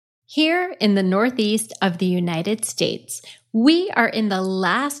Here in the Northeast of the United States, we are in the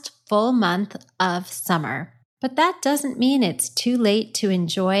last full month of summer. But that doesn't mean it's too late to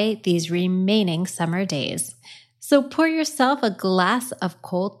enjoy these remaining summer days. So pour yourself a glass of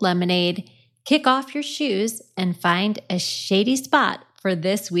cold lemonade, kick off your shoes, and find a shady spot for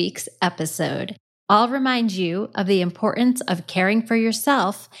this week's episode. I'll remind you of the importance of caring for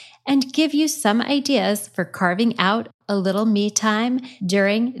yourself and give you some ideas for carving out a little me time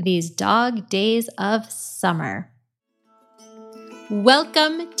during these dog days of summer.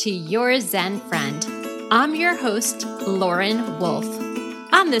 Welcome to Your Zen Friend. I'm your host, Lauren Wolf.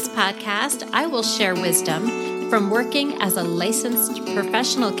 On this podcast, I will share wisdom from working as a licensed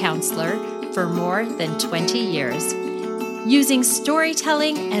professional counselor for more than 20 years. Using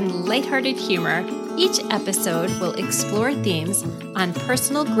storytelling and lighthearted humor, each episode will explore themes on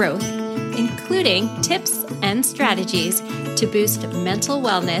personal growth, including tips and strategies to boost mental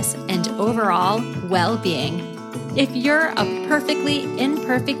wellness and overall well-being. If you're a perfectly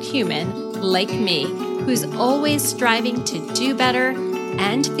imperfect human like me, who's always striving to do better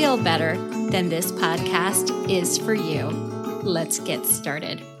and feel better, then this podcast is for you. Let's get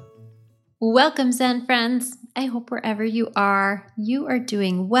started. Welcome, Zen friends. I hope wherever you are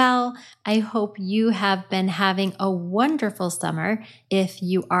doing well. I hope you have been having a wonderful summer, if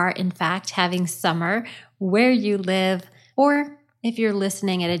you are in fact having summer where you live, or if you're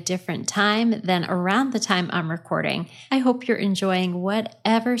listening at a different time than around the time I'm recording. I hope you're enjoying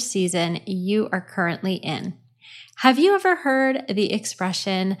whatever season you are currently in. Have you ever heard the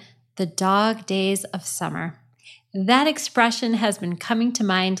expression, the dog days of summer? That expression has been coming to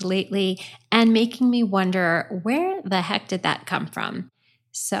mind lately and making me wonder, where the heck did that come from?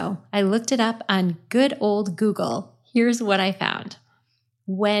 So I looked it up on good old Google. Here's what I found.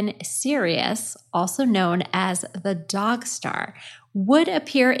 When Sirius, also known as the dog star, would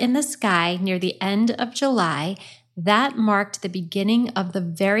appear in the sky near the end of July, that marked the beginning of the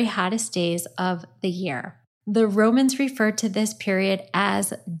very hottest days of the year. The Romans referred to this period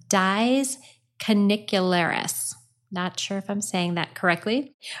as dies canicularis. Not sure if I'm saying that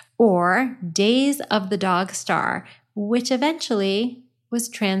correctly, or Days of the Dog Star, which eventually was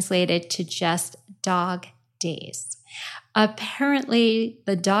translated to just Dog Days. Apparently,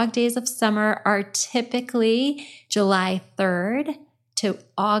 the dog days of summer are typically July 3rd to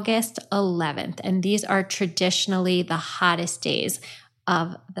August 11th, and these are traditionally the hottest days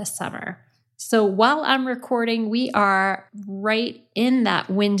of the summer. So while I'm recording, we are right in that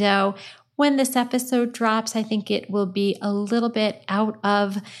window. When this episode drops, I think it will be a little bit out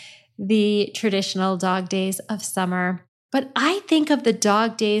of the traditional dog days of summer. But I think of the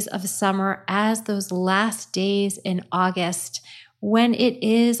dog days of summer as those last days in August when it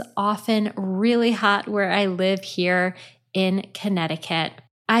is often really hot where I live here in Connecticut.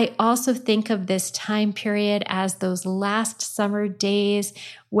 I also think of this time period as those last summer days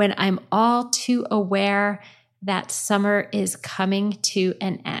when I'm all too aware that summer is coming to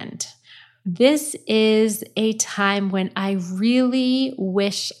an end. This is a time when I really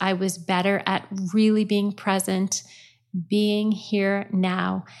wish I was better at really being present, being here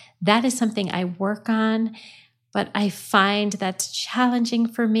now. That is something I work on, but I find that's challenging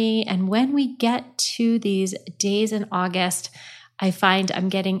for me. And when we get to these days in August, I find I'm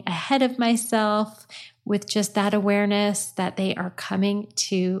getting ahead of myself with just that awareness that they are coming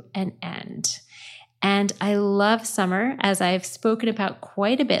to an end. And I love summer, as I've spoken about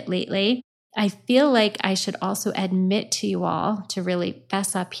quite a bit lately. I feel like I should also admit to you all, to really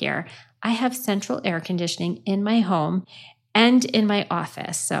fess up here, I have central air conditioning in my home and in my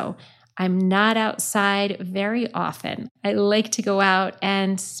office. So I'm not outside very often. I like to go out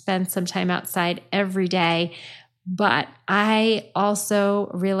and spend some time outside every day. But I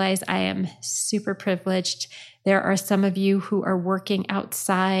also realize I am super privileged. There are some of you who are working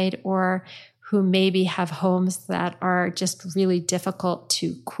outside or who maybe have homes that are just really difficult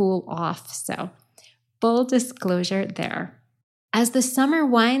to cool off. So, full disclosure there. As the summer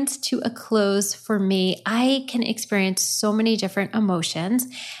winds to a close for me, I can experience so many different emotions.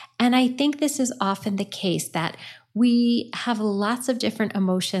 And I think this is often the case, that we have lots of different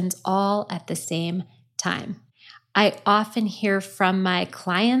emotions all at the same time. I often hear from my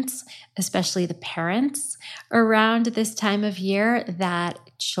clients, especially the parents, around this time of year that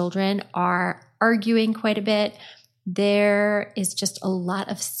children are arguing quite a bit. There is just a lot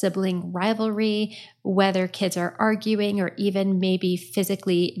of sibling rivalry, whether kids are arguing or even maybe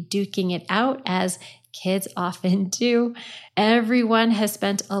physically duking it out, as kids often do. Everyone has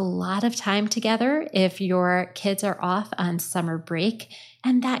spent a lot of time together if your kids are off on summer break,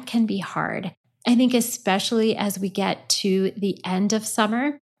 and that can be hard. I think especially as we get to the end of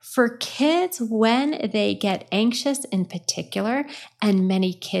summer, For kids, when they get anxious in particular, and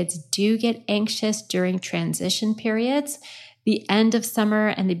many kids do get anxious during transition periods, the end of summer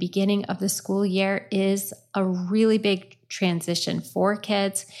and the beginning of the school year is a really big transition for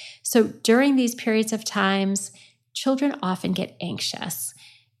kids. So during these periods of times, children often get anxious.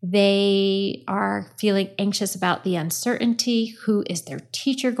 They are feeling anxious about the uncertainty. Who is their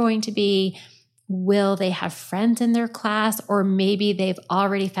teacher going to be? Will they have friends in their class? Or maybe they've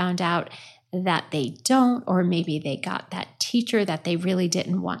already found out that they don't, or maybe they got that teacher that they really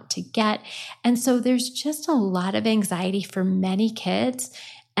didn't want to get. And so there's just a lot of anxiety for many kids,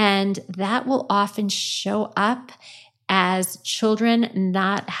 and that will often show up as children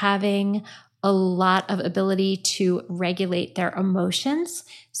not having a lot of ability to regulate their emotions.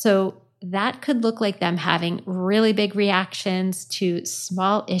 So that could look like them having really big reactions to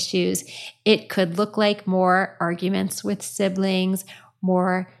small issues. It could look like more arguments with siblings,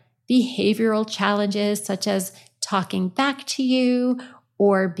 more behavioral challenges such as talking back to you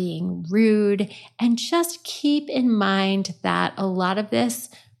or being rude. And just keep in mind that a lot of this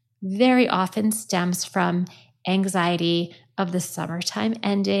very often stems from anxiety of the summertime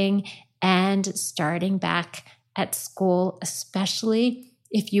ending and starting back at school, especially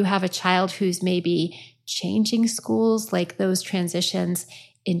if you have a child who's maybe changing schools, like those transitions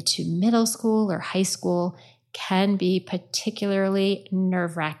into middle school or high school can be particularly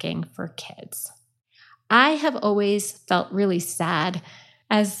nerve-wracking for kids. I have always felt really sad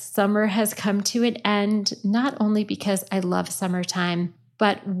as summer has come to an end, not only because I love summertime,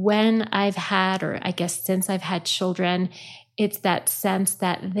 but when I've had, or I guess since I've had children, it's that sense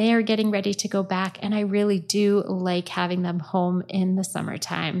that they're getting ready to go back, and I really do like having them home in the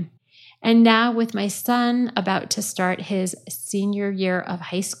summertime. And now with my son about to start his senior year of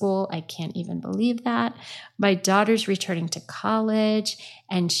high school, I can't even believe that. My daughter's returning to college,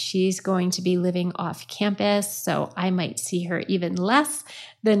 and she's going to be living off campus, so I might see her even less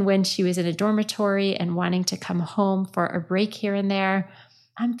than when she was in a dormitory and wanting to come home for a break here and there.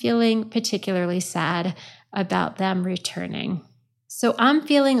 I'm feeling particularly sad about them returning. So I'm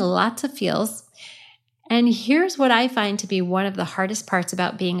feeling lots of feels. And here's what I find to be one of the hardest parts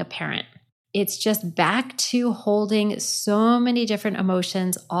about being a parent. It's just back to holding so many different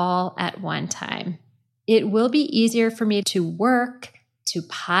emotions all at one time. It will be easier for me to work, to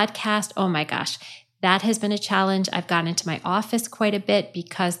podcast. Oh my gosh, that has been a challenge. I've gone into my office quite a bit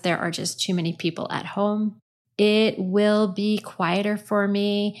because there are just too many people at home. It will be quieter for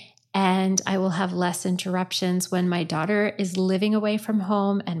me, and I will have less interruptions when my daughter is living away from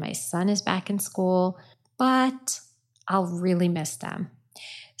home and my son is back in school, but I'll really miss them.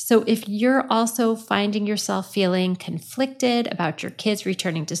 So if you're also finding yourself feeling conflicted about your kids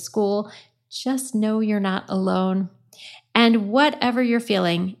returning to school, just know you're not alone. And whatever you're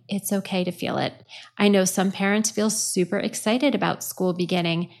feeling, it's okay to feel it. I know some parents feel super excited about school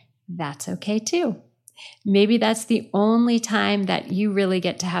beginning. That's okay too. Maybe that's the only time that you really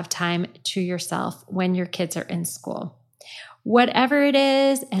get to have time to yourself when your kids are in school. Whatever it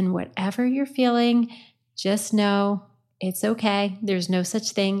is and whatever you're feeling, just know it's okay. There's no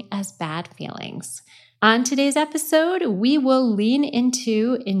such thing as bad feelings. On today's episode, we will lean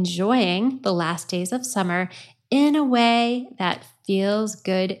into enjoying the last days of summer in a way that feels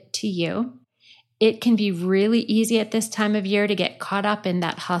good to you. It can be really easy at this time of year to get caught up in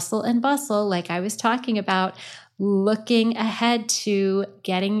that hustle and bustle, like I was talking about, looking ahead to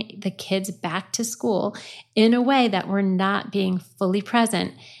getting the kids back to school in a way that we're not being fully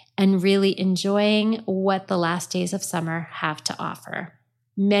present and really enjoying what the last days of summer have to offer.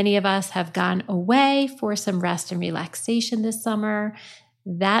 Many of us have gone away for some rest and relaxation this summer.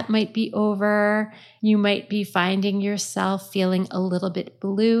 That might be over. You might be finding yourself feeling a little bit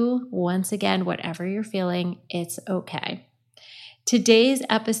blue. Once again, whatever you're feeling, it's okay. Today's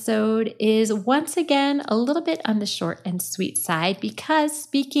episode is once again a little bit on the short and sweet side because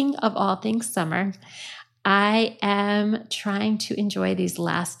speaking of all things summer, I am trying to enjoy these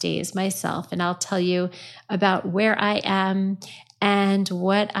last days myself, and I'll tell you about where I am and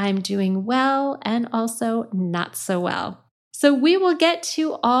what I'm doing well and also not so well. So we will get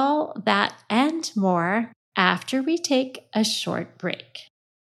to all that and more after we take a short break.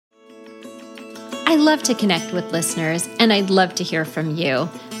 I love to connect with listeners, and I'd love to hear from you.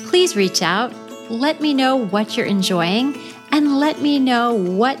 Please reach out, let me know what you're enjoying, and let me know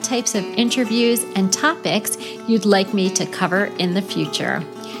what types of interviews and topics you'd like me to cover in the future.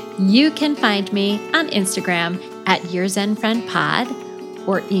 You can find me on Instagram at YourZenFriendPod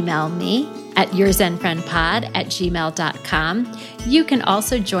or email me at YourZenFriendPod@gmail.com. You can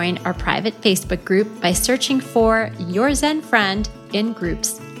also join our private Facebook group by searching for Your Zen Friend in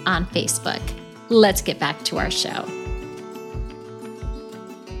groups on Facebook. Let's get back to our show.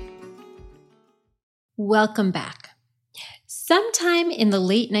 Welcome back. Sometime in the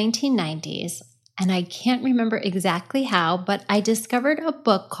late 1990s, and I can't remember exactly how, but I discovered a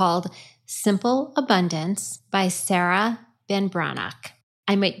book called Simple Abundance by Sarah Van Brannock.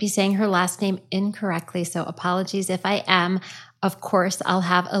 I might be saying her last name incorrectly, so apologies if I am. Of course, I'll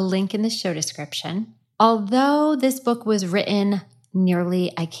have a link in the show description. Although this book was written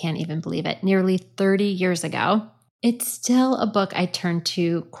I can't even believe it, nearly 30 years ago, it's still a book I turn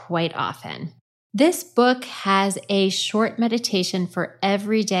to quite often. This book has a short meditation for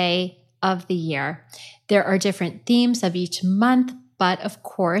every day of the year. There are different themes of each month, but of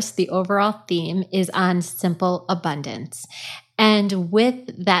course, the overall theme is on simple abundance. And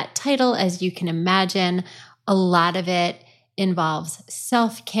with that title, as you can imagine, a lot of it involves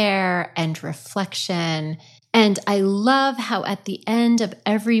self-care and reflection. And I love how at the end of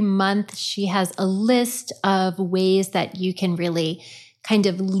every month, she has a list of ways that you can really kind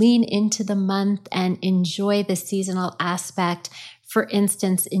of lean into the month and enjoy the seasonal aspect. For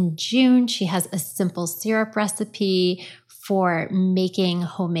instance, in June, she has a simple syrup recipe for making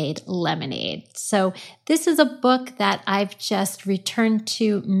homemade lemonade. So this is a book that I've just returned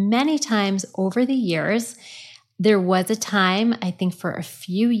to many times over the years. There was a time, I think for a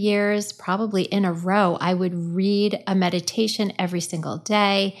few years, probably in a row, I would read a meditation every single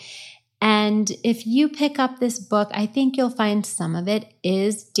day. And if you pick up this book, I think you'll find some of it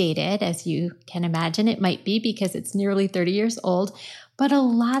is dated, as you can imagine it might be because it's nearly 30 years old, but a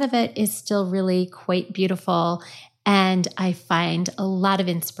lot of it is still really quite beautiful, and I find a lot of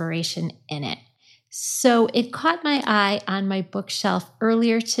inspiration in it. So it caught my eye on my bookshelf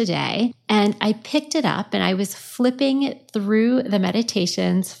earlier today, and I picked it up and I was flipping through the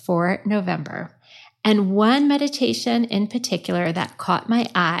meditations for November. And one meditation in particular that caught my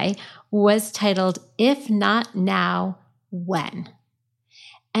eye was titled, If Not Now, When?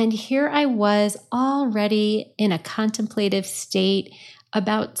 And here I was already in a contemplative state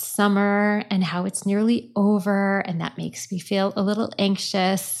about summer and how it's nearly over, and that makes me feel a little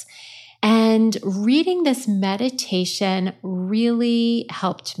anxious. And reading this meditation really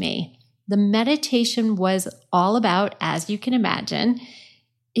helped me. The meditation was all about, as you can imagine,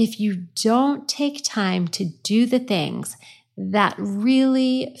 if you don't take time to do the things that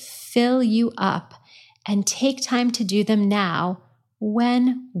really fill you up and take time to do them now,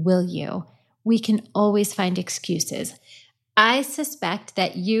 when will you? We can always find excuses. I suspect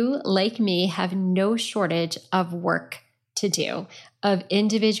that you, like me, have no shortage of work to do, of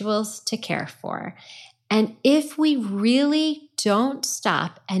individuals to care for. And if we really don't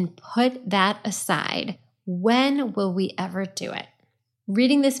stop and put that aside, when will we ever do it?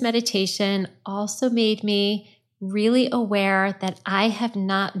 Reading this meditation also made me really aware that I have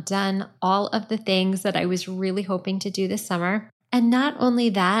not done all of the things that I was really hoping to do this summer. And not only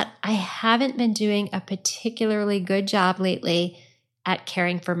that, I haven't been doing a particularly good job lately at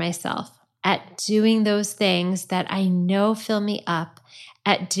caring for myself, at doing those things that I know fill me up,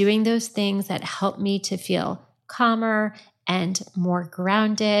 at doing those things that help me to feel calmer and more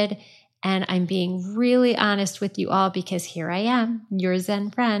grounded. And I'm being really honest with you all because here I am, your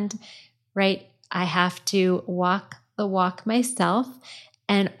Zen friend, right? I have to walk the walk myself.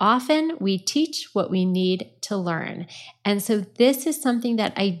 And often we teach what we need to learn. And so this is something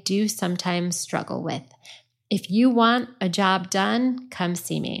that I do sometimes struggle with. If you want a job done, come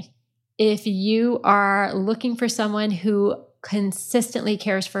see me. If you are looking for someone who consistently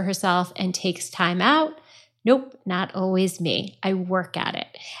cares for herself and takes time out, nope, not always me. I work at it.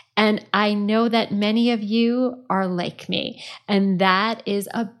 And I know that many of you are like me. And that is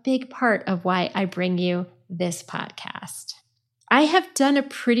a big part of why I bring you this podcast. I have done a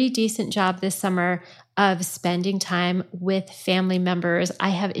pretty decent job this summer of spending time with family members. I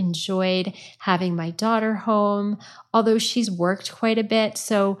have enjoyed having my daughter home, although she's worked quite a bit.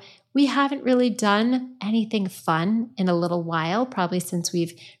 So we haven't really done anything fun in a little while, probably since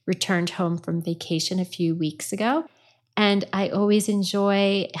we've returned home from vacation a few weeks ago. And I always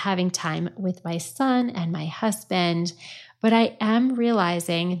enjoy having time with my son and my husband. But I am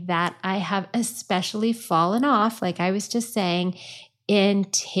realizing that I have especially fallen off, like I was just saying, in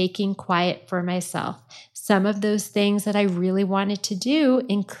taking quiet for myself. Some of those things that I really wanted to do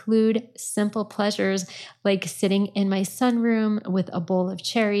include simple pleasures like sitting in my sunroom with a bowl of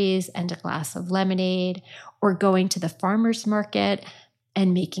cherries and a glass of lemonade, or going to the farmer's market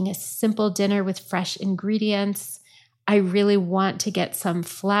and making a simple dinner with fresh ingredients. I really want to get some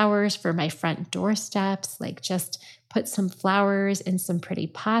flowers for my front doorsteps, like just put some flowers in some pretty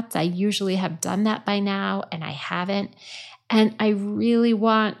pots. I usually have done that by now, and I haven't. And I really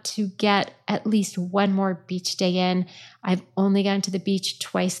want to get at least one more beach day in. I've only gone to the beach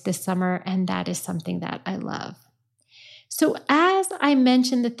twice this summer, and that is something that I love. So as I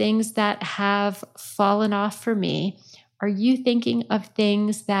mentioned the things that have fallen off for me, are you thinking of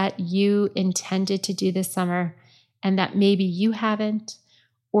things that you intended to do this summer and that maybe you haven't?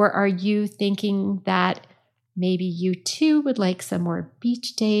 Or are you thinking that maybe you too would like some more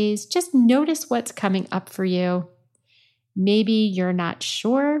beach days? Just notice what's coming up for you. Maybe you're not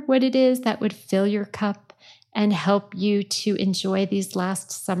sure what it is that would fill your cup and help you to enjoy these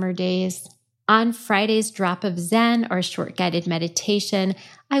last summer days. On Friday's Drop of Zen, or short guided meditation,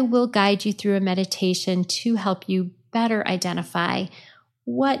 I will guide you through a meditation to help you better identify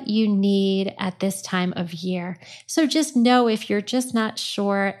what you need at this time of year. So just know if you're just not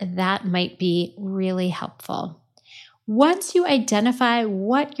sure, that might be really helpful. Once you identify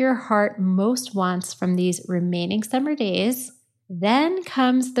what your heart most wants from these remaining summer days, then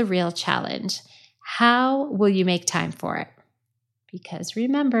comes the real challenge. How will you make time for it? Because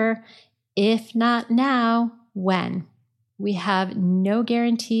remember, if not now, when? We have no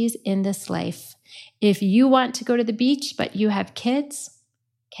guarantees in this life. If you want to go to the beach, but you have kids,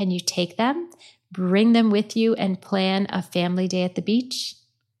 can you take them, bring them with you, and plan a family day at the beach?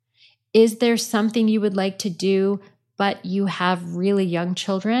 Is there something you would like to do, but you have really young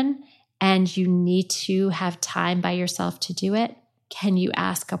children and you need to have time by yourself to do it? Can you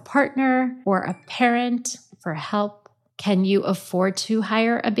ask a partner or a parent for help? Can you afford to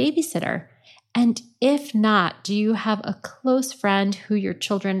hire a babysitter? And if not, do you have a close friend who your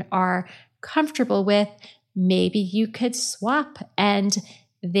children are comfortable with? Maybe you could swap and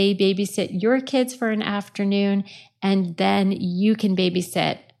they babysit your kids for an afternoon, and then you can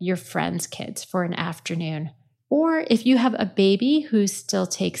babysit your friend's kids for an afternoon. Or if you have a baby who still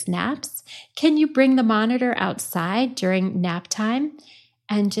takes naps, can you bring the monitor outside during nap time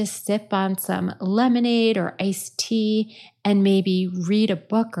and just sip on some lemonade or iced tea and maybe read a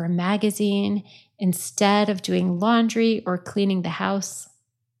book or a magazine instead of doing laundry or cleaning the house?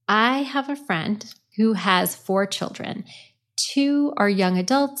 I have a friend who has 4 children. 2 are young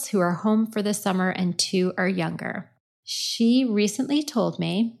adults who are home for the summer and 2 are younger. She recently told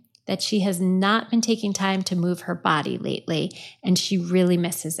me that she has not been taking time to move her body lately, and she really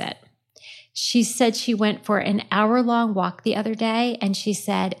misses it. She said she went for an hour-long walk the other day, and she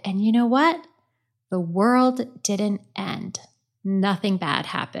said, and you know what? The world didn't end. Nothing bad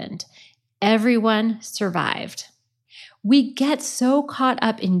happened. Everyone survived. We get so caught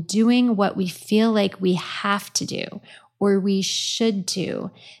up in doing what we feel like we have to do or we should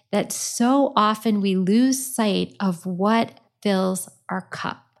do that so often we lose sight of what fills our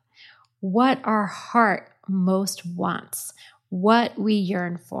cup, what our heart most wants, what we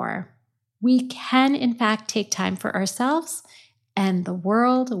yearn for. We can, in fact, take time for ourselves, and the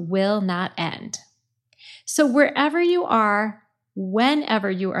world will not end. So wherever you are, whenever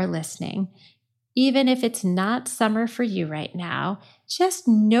you are listening, even if it's not summer for you right now, just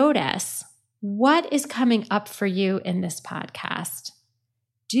notice what is coming up for you in this podcast.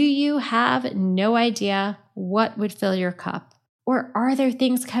 Do you have no idea what would fill your cup? Or are there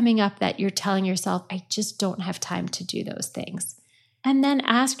things coming up that you're telling yourself, I just don't have time to do those things? And then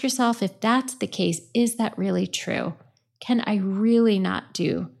ask yourself, if that's the case, is that really true? Can I really not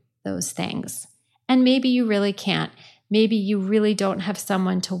do those things? And maybe you really can't. Maybe you really don't have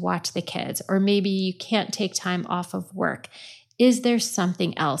someone to watch the kids, or maybe you can't take time off of work. Is there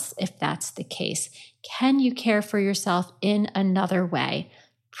something else if that's the case? Can you care for yourself in another way?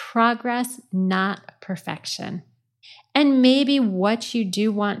 Progress, not perfection. And maybe what you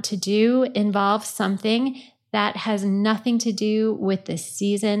do want to do involves something that has nothing to do with the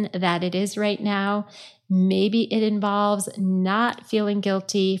season that it is right now. Maybe it involves not feeling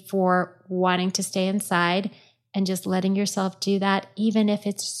guilty for wanting to stay inside and just letting yourself do that, even if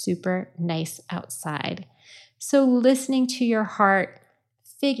it's super nice outside. So listening to your heart,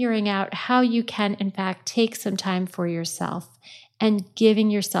 figuring out how you can, in fact, take some time for yourself and giving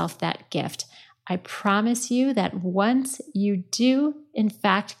yourself that gift. I promise you that once you do, in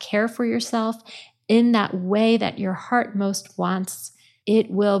fact, care for yourself in that way that your heart most wants, it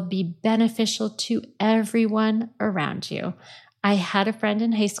will be beneficial to everyone around you. I had a friend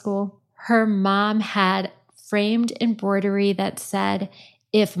in high school. Her mom had framed embroidery that said,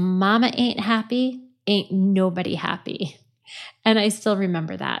 if mama ain't happy, ain't nobody happy. And I still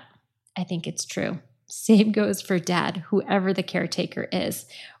remember that. I think it's true. Same goes for dad, whoever the caretaker is.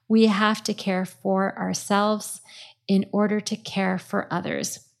 We have to care for ourselves in order to care for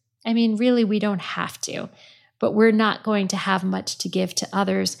others. I mean, really, we don't have to, but we're not going to have much to give to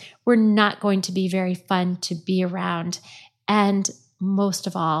others. We're not going to be very fun to be around. And most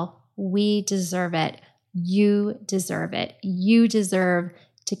of all, we deserve it. You deserve it. You deserve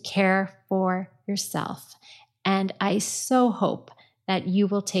to care for yourself. And I so hope that you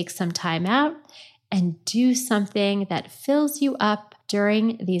will take some time out and do something that fills you up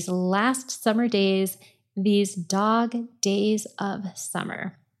during these last summer days, these dog days of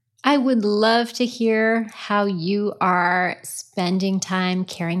summer. I would love to hear how you are spending time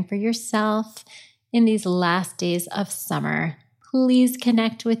caring for yourself in these last days of summer. Please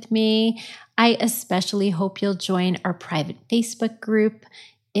connect with me. I especially hope you'll join our private Facebook group.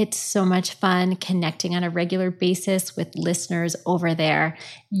 It's so much fun connecting on a regular basis with listeners over there.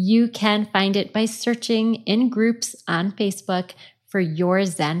 You can find it by searching in groups on Facebook for Your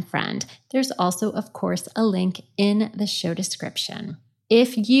Zen Friend. There's also, of course, a link in the show description.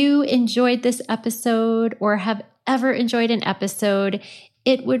 If you enjoyed this episode or have ever enjoyed an episode,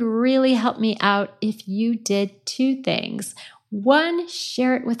 it would really help me out if you did two things. One,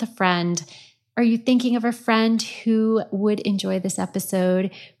 share it with a friend. Are you thinking of a friend who would enjoy this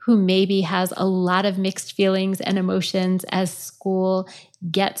episode, who maybe has a lot of mixed feelings and emotions as school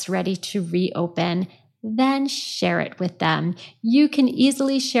gets ready to reopen? Then share it with them. You can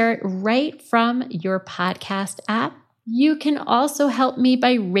easily share it right from your podcast app. You can also help me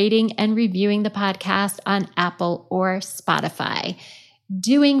by rating and reviewing the podcast on Apple or Spotify.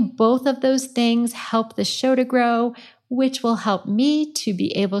 Doing both of those things help the show to grow, which will help me to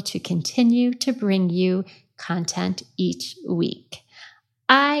be able to continue to bring you content each week.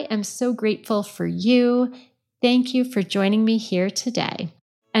 I am so grateful for you. Thank you for joining me here today.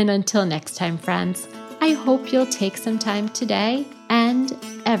 And until next time, friends, I hope you'll take some time today and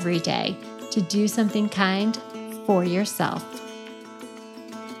every day to do something kind for yourself.